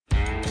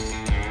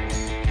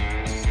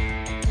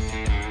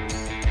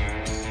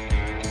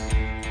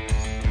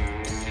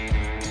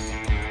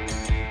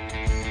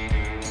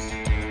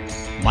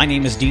My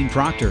name is Dean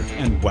Proctor,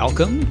 and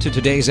welcome to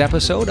today's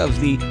episode of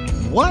the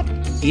What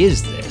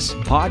Is This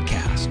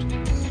podcast.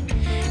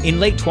 In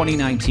late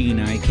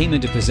 2019, I came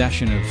into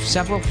possession of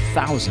several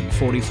thousand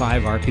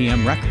 45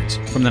 RPM records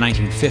from the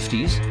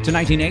 1950s to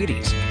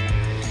 1980s.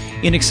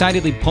 In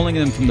excitedly pulling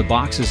them from the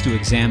boxes to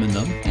examine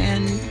them,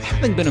 and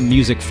having been a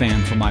music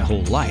fan for my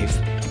whole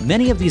life,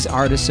 many of these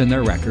artists and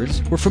their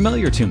records were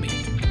familiar to me.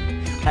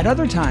 At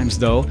other times,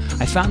 though,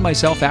 I found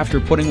myself after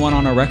putting one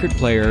on a record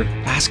player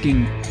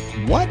asking,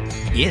 what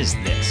is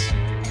this?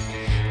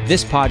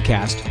 This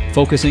podcast,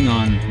 focusing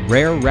on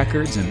rare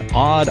records and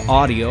odd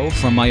audio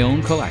from my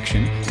own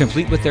collection,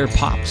 complete with their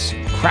pops,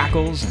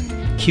 crackles,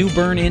 and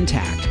cue-burn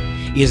intact,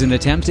 is an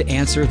attempt to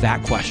answer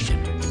that question.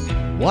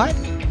 What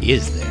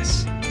is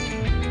this?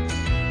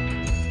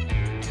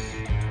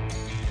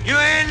 You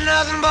ain't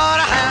nothing but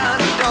a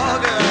hound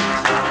dog,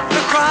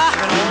 you're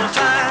crying all the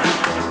time.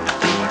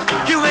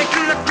 You ain't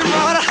nothing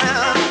but a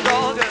hound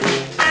dog,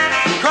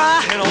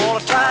 crying all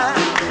the time.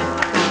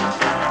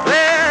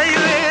 Well, you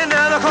ain't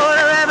never caught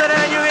a rabbit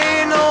and you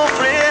ain't no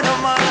friend of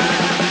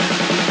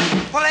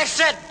mine. Well, they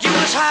said you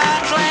was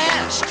high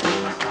class.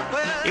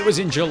 Well, It was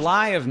in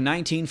July of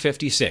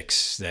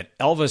 1956 that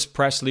Elvis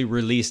Presley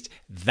released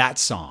that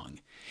song,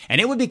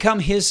 and it would become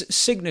his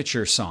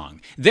signature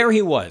song. There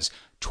he was,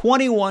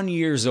 21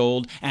 years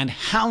old, and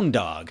Hound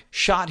Dog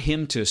shot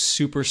him to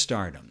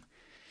superstardom.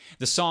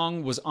 The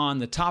song was on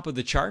the top of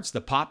the charts,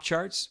 the pop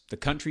charts, the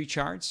country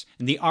charts,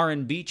 and the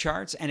R&B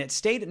charts, and it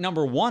stayed at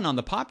number one on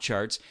the pop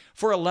charts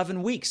for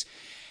 11 weeks.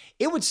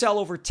 It would sell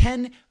over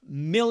 10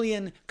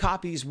 million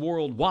copies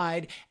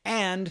worldwide,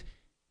 and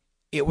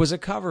it was a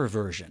cover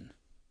version.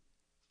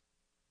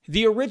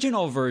 The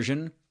original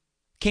version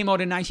came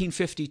out in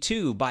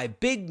 1952 by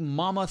Big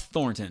Mama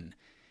Thornton.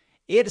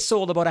 It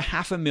sold about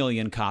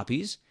 500,000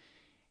 copies,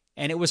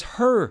 and it was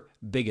her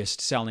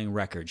biggest selling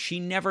record. She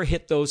never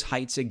hit those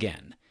heights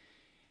again.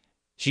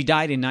 She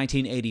died in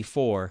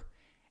 1984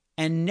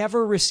 and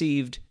never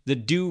received the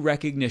due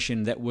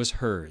recognition that was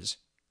hers.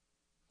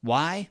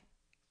 Why?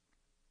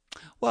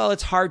 Well,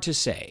 it's hard to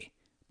say,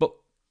 but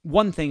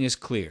one thing is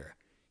clear.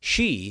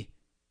 She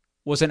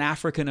was an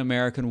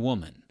African-American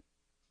woman.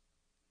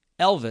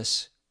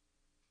 Elvis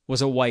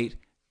was a white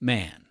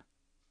man.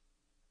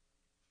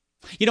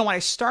 You know, when I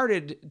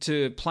started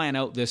to plan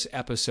out this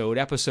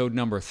episode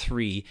number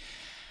 3,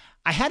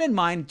 I had in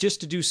mind just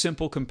to do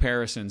simple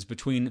comparisons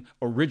between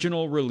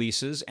original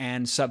releases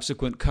and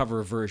subsequent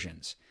cover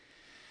versions.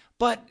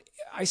 But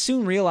I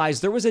soon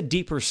realized there was a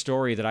deeper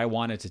story that I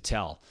wanted to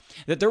tell,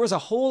 that there was a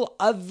whole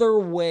other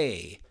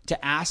way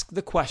to ask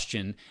the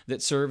question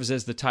that serves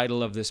as the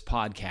title of this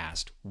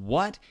podcast.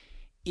 What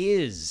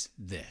is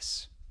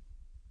this?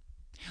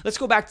 Let's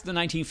go back to the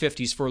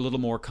 1950s for a little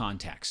more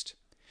context.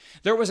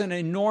 There was an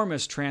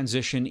enormous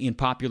transition in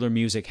popular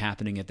music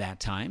happening at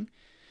that time.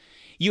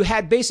 You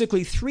had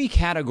basically 3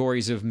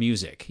 categories of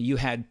music. You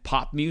had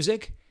pop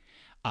music,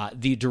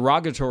 the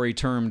derogatory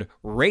termed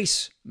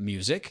race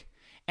music,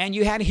 and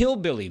you had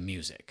hillbilly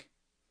music.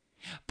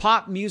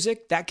 Pop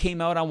music, that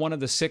came out on one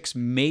of the 6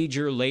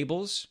 major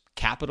labels: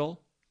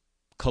 Capitol,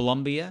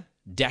 Columbia,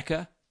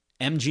 Decca,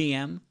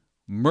 MGM,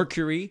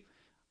 Mercury,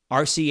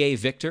 RCA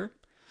Victor.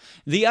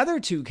 The other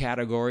 2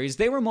 categories,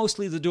 they were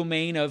mostly the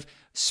domain of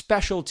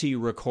specialty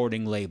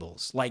recording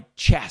labels like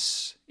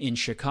Chess in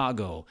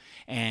Chicago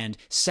and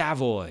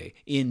Savoy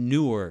in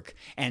Newark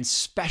and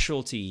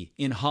Specialty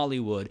in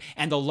Hollywood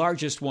and the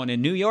largest one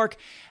in New York,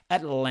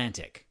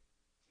 Atlantic.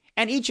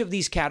 And each of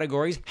these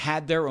categories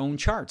had their own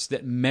charts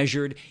that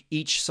measured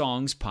each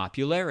song's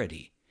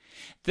popularity.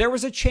 There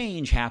was a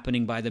change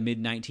happening by the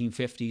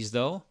mid-1950s,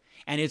 though.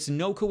 And it's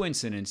no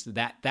coincidence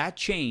that that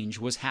change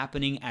was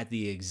happening at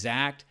the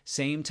exact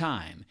same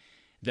time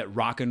that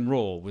rock and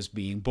roll was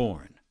being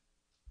born.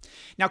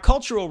 Now,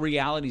 cultural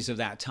realities of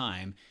that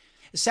time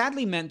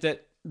sadly meant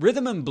that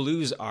rhythm and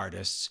blues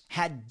artists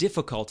had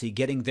difficulty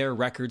getting their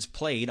records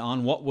played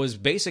on what was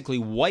basically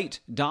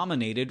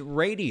white-dominated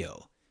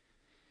radio.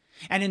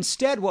 And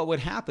instead, what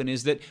would happen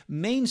is that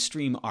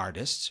mainstream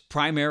artists,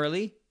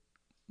 primarily,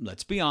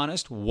 let's be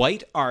honest,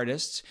 white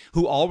artists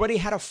who already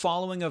had a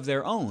following of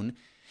their own,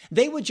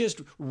 they would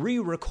just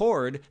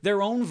re-record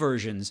their own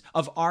versions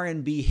of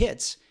R&B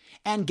hits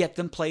and get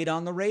them played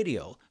on the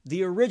radio.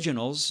 The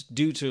originals,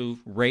 due to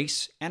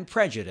race and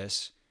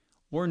prejudice,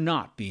 were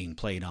not being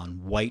played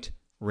on white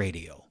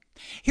radio.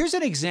 Here's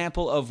an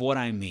example of what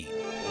I mean.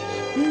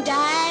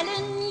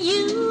 Darling,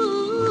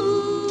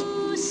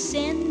 you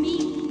send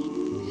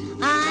me.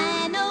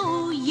 I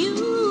know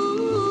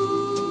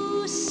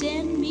you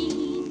send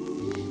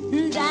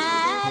me.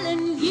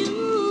 Darling,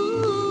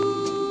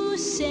 you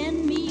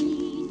send me.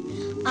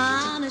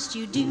 Honest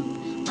you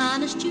do,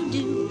 honest you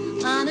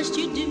do, honest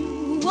you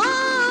do.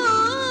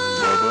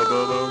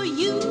 Whoa,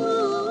 you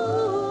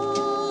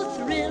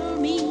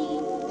thrill me.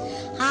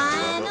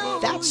 I know.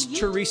 That's you.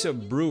 Teresa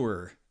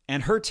Brewer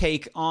and her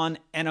take on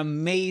an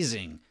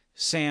amazing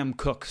Sam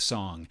Cooke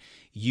song,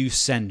 You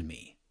Send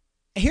Me.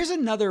 Here's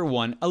another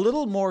one, a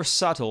little more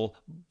subtle,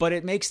 but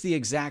it makes the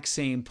exact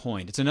same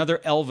point. It's another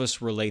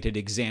Elvis-related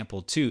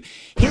example, too.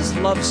 His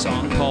love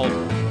song called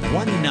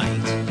One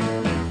Night.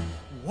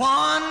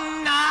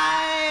 One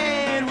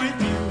night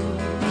with you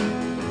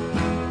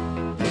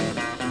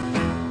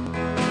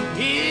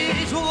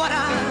is what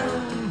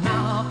I'm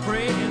now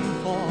praying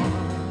for.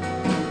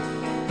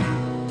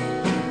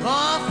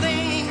 The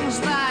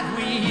things that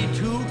we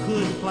two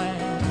could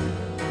plan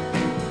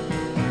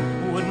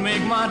would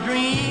make my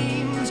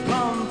dreams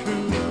come true.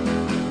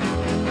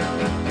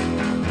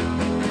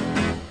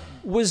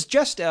 Was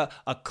just a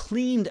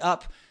cleaned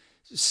up,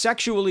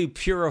 sexually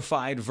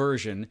purified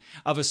version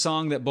of a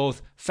song that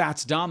both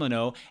Fats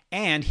Domino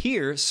and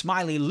here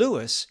Smiley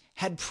Lewis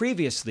had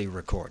previously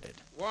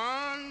recorded.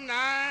 One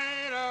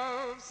night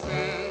of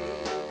sin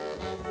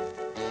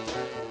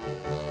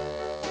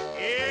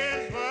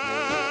is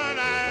what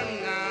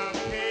I'm now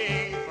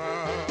paying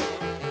for.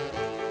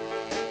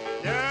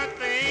 The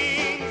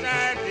things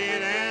I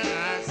did and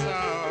I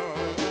saw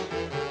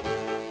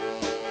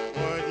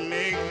would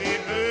make the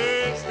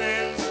earth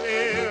stand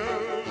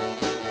still.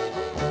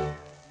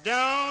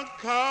 Don't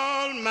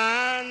call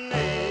my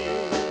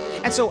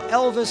name. And so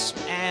Elvis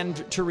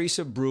and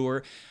Teresa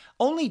Brewer,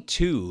 only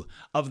two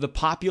of the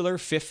popular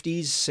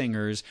 50s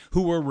singers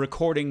who were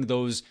recording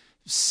those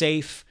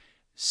safe,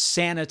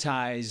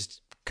 sanitized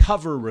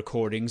cover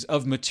recordings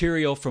of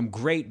material from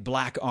great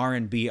black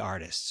R&B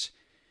artists.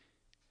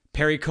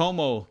 Perry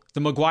Como,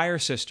 the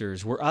McGuire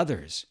sisters were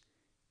others.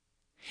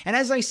 And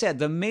as I said,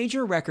 the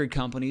major record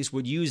companies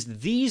would use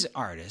these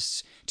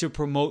artists to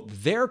promote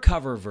their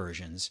cover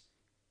versions,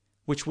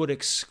 which would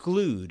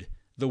exclude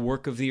the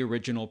work of the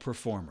original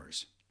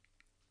performers.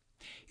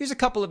 Here's a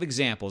couple of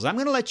examples. I'm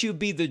going to let you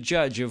be the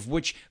judge of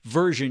which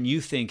version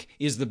you think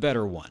is the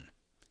better one.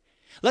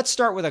 Let's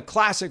start with a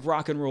classic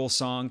rock and roll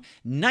song,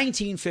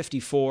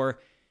 1954.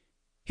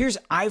 Here's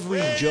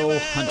Ivory Joe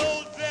Hunter.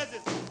 Old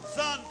dresses,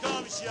 sun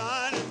comes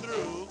shining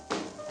through.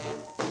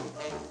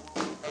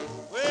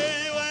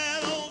 Well, you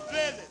wear old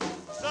dresses,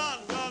 sun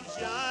comes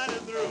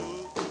shining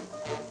through.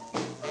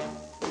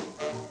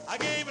 I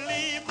can't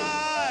believe my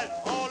eyes,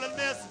 all the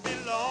mess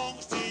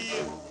belongs to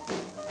you.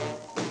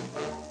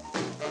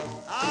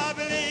 I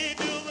believe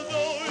to the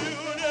soul you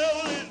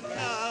devil is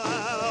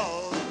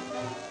now.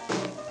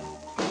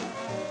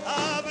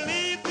 I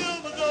believe to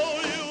the soul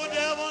you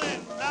devil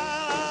is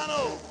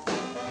now.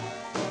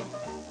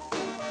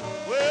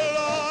 Well,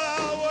 all I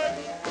work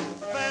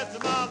fast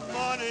my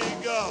money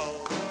go.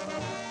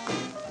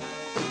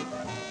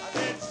 I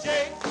said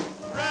shake,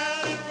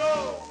 round and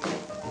roll,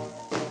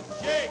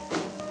 shake,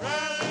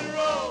 round and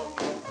roll,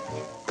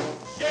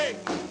 shake,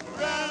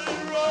 round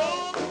and roll,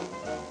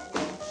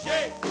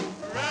 shake,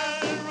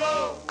 round and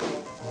roll.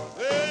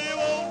 Well, you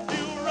won't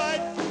do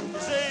right to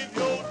save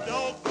your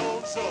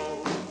doggone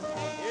soul.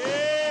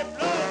 Yeah,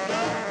 blood.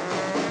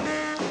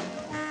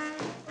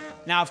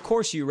 Now, of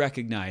course, you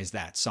recognize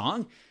that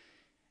song.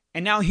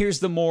 And now here's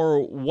the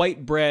more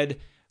white bread,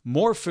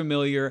 more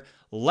familiar,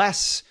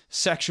 less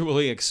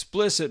sexually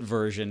explicit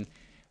version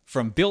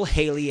from Bill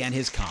Haley and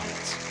his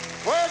Comets.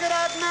 Work it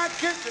out in that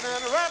kitchen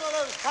and rattle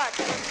those pipes.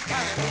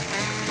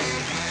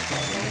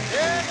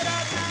 Yeah, get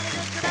out in that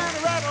kitchen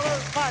and rattle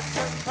those pipes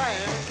and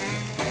pans.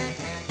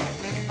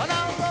 And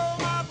I'll roll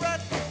my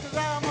breakfast 'cause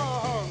I'm a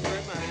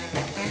hungry man.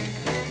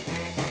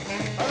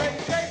 Then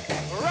shake,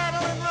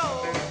 rattle and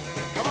roll.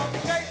 Come on,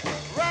 shake,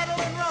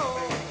 rattle and roll.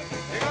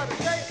 You gotta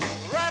shake,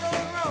 rattle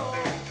and roll.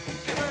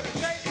 You better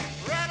shake,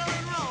 rattle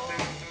and roll.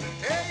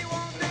 Yeah, you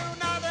won't do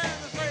nothing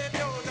to save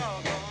your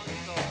doggone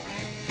soul.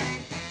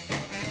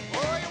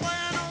 Oh, you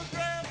wear those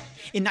dresses.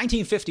 In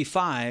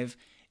 1955,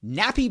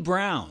 Nappy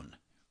Brown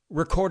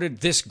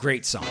recorded this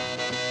great song.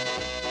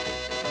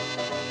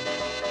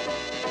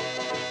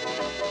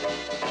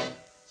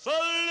 So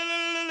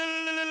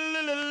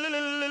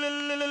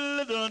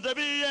don't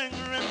be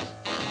angry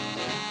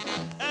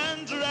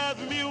and drive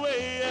me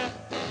away.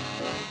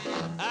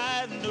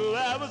 I know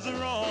I was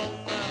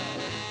wrong.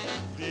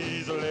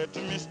 Please let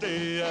me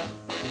stay.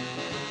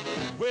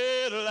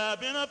 Well, I've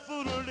been a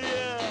fool,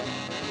 dear.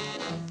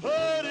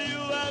 Hurt you,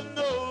 I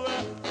know.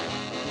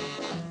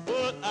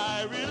 But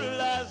I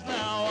realize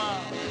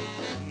now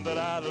that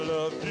I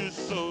loved you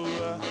so.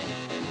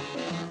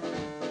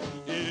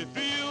 If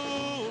you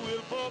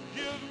will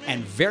forgive me.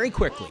 And very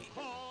quickly,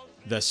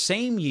 the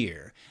same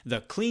year,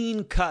 the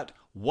clean-cut,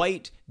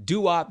 white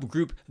doo-wop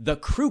group The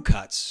Crew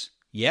Cuts,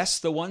 yes,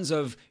 the ones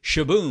of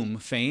Shaboom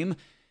fame,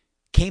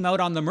 came out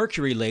on the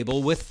Mercury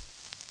label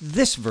with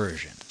this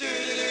version.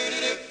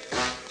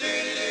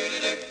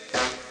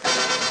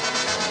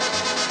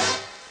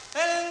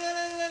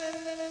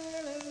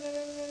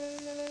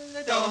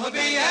 Don't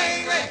be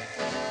angry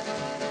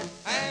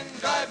and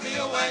drive me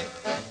away.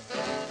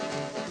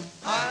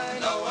 I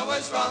know I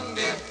was wrong,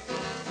 dear.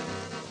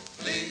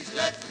 Please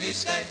let me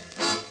stay.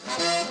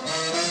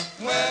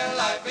 Well,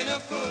 I've been a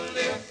fool,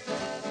 dear.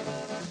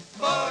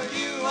 For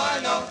you, I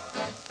know.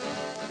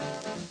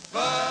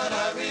 But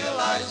I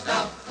realize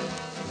now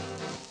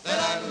that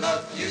I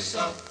love you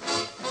so.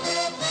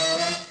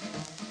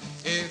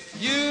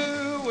 If you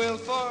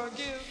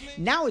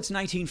Now it's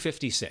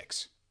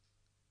 1956.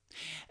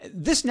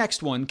 This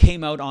next one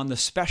came out on the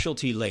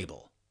Specialty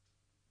label,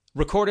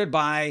 recorded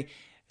by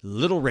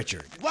Little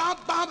Richard.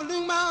 Womp bom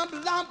balloon bom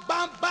bom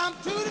bom bom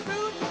to the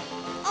boot,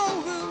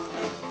 oh Rudy,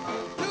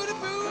 to the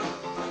boot,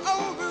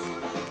 oh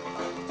Rudy,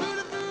 to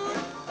the boot,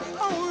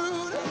 oh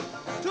Rudy,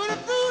 to the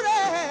booty,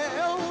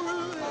 oh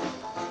Rudy,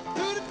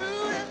 to the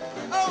booty,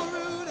 oh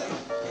Rudy,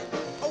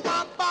 oh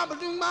womp bom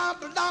balloon bom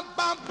bom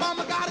bom bom.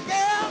 I got a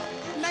girl.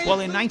 Well,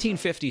 in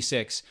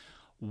 1956,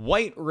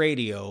 white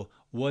radio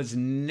was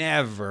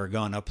never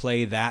gonna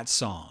play that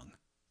song.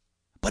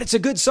 But it's a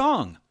good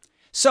song.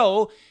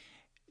 So,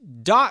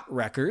 Dot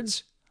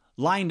Records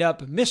lined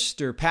up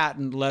Mr.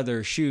 Patent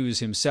Leather Shoes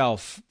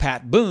himself,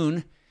 Pat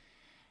Boone,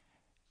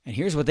 and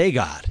here's what they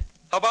got.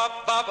 Bop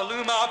bop a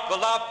loom bop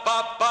bop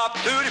bop bop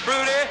tutti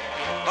frutti,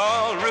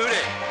 oh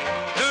Rudy,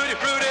 tutti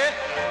frutti,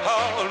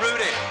 oh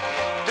Rudy,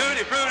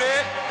 tutti frutti,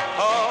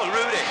 oh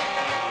Rudy,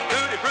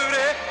 tutti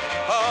frutti,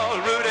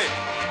 oh Rudy,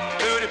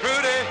 tutti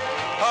frutti,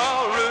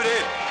 oh Rudy.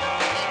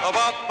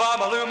 Bop bop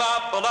a loom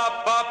bop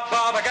bop bop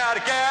bop. I got a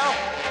gal,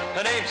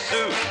 her name's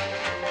Sue.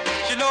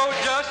 She knows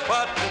just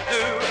what to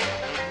do.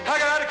 I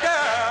got a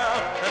gal,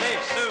 her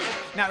name's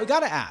Sue. Now, we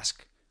gotta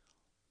ask,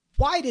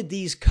 why did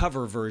these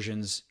cover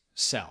versions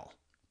sell?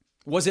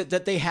 Was it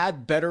that they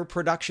had better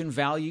production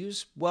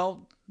values?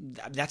 Well,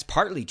 that's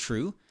partly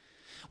true.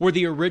 Were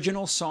the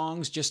original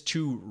songs just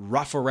too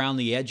rough around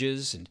the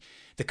edges and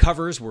the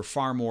covers were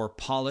far more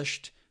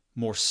polished,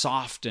 more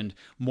soft, and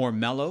more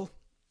mellow?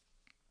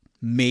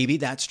 Maybe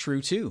that's true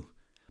too.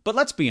 But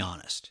let's be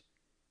honest.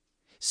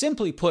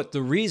 Simply put,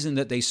 the reason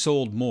that they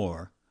sold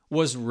more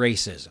was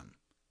racism.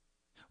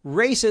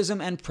 Racism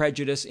and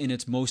prejudice in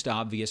its most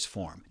obvious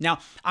form. Now,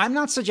 I'm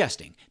not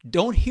suggesting,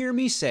 don't hear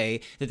me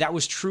say that that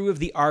was true of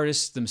the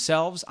artists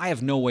themselves. I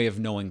have no way of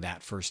knowing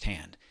that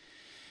firsthand.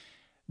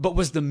 But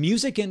was the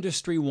music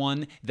industry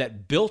one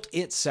that built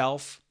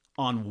itself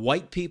on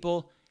white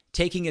people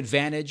taking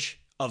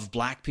advantage of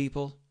black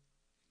people?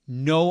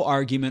 No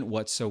argument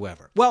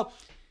whatsoever. Well,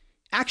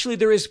 actually,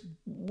 there is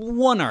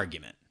one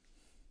argument.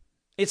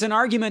 It's an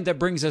argument that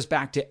brings us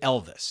back to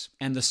Elvis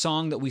and the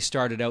song that we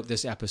started out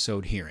this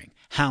episode hearing,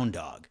 Hound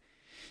Dog.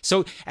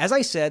 So, as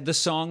I said, the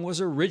song was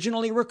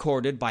originally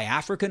recorded by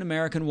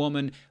African-American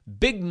woman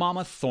Big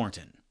Mama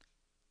Thornton.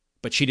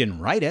 But she didn't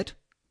write it.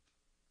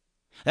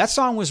 That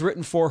song was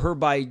written for her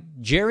by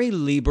Jerry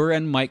Lieber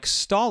and Mike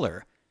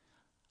Stoller,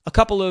 a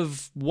couple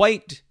of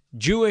white,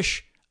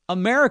 Jewish,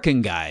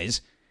 American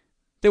guys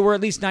that were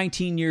at least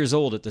 19 years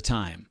old at the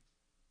time.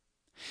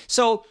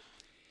 So,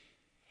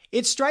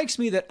 it strikes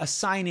me that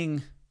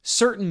assigning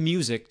certain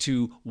music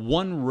to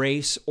one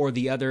race or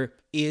the other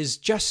is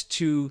just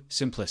too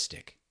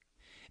simplistic.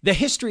 The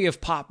history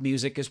of pop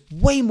music is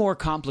way more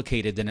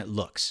complicated than it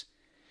looks,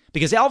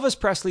 because Elvis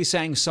Presley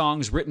sang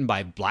songs written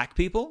by black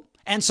people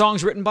and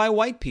songs written by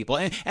white people,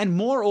 and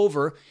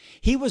moreover,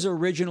 he was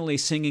originally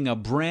singing a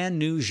brand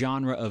new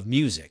genre of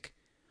music,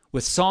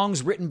 with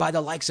songs written by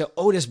the likes of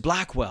Otis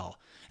Blackwell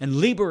and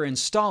Lieber and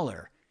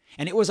Stoller.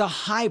 And it was a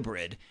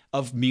hybrid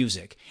of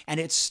music, and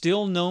it's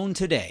still known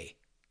today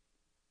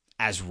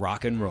as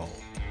rock and roll.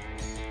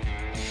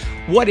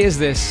 What Is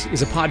This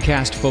is a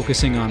podcast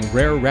focusing on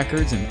rare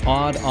records and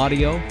odd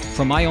audio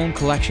from my own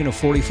collection of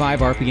 45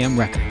 RPM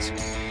records.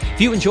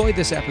 If you enjoyed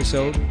this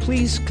episode,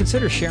 please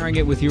consider sharing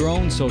it with your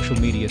own social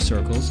media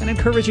circles and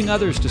encouraging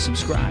others to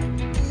subscribe.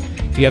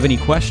 If you have any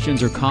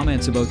questions or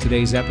comments about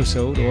today's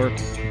episode, or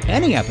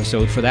any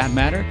episode for that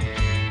matter,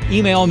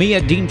 email me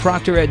at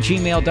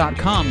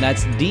deanproctor@gmail.com.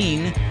 That's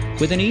Dean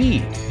with an E.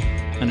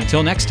 And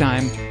until next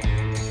time,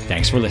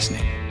 thanks for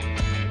listening.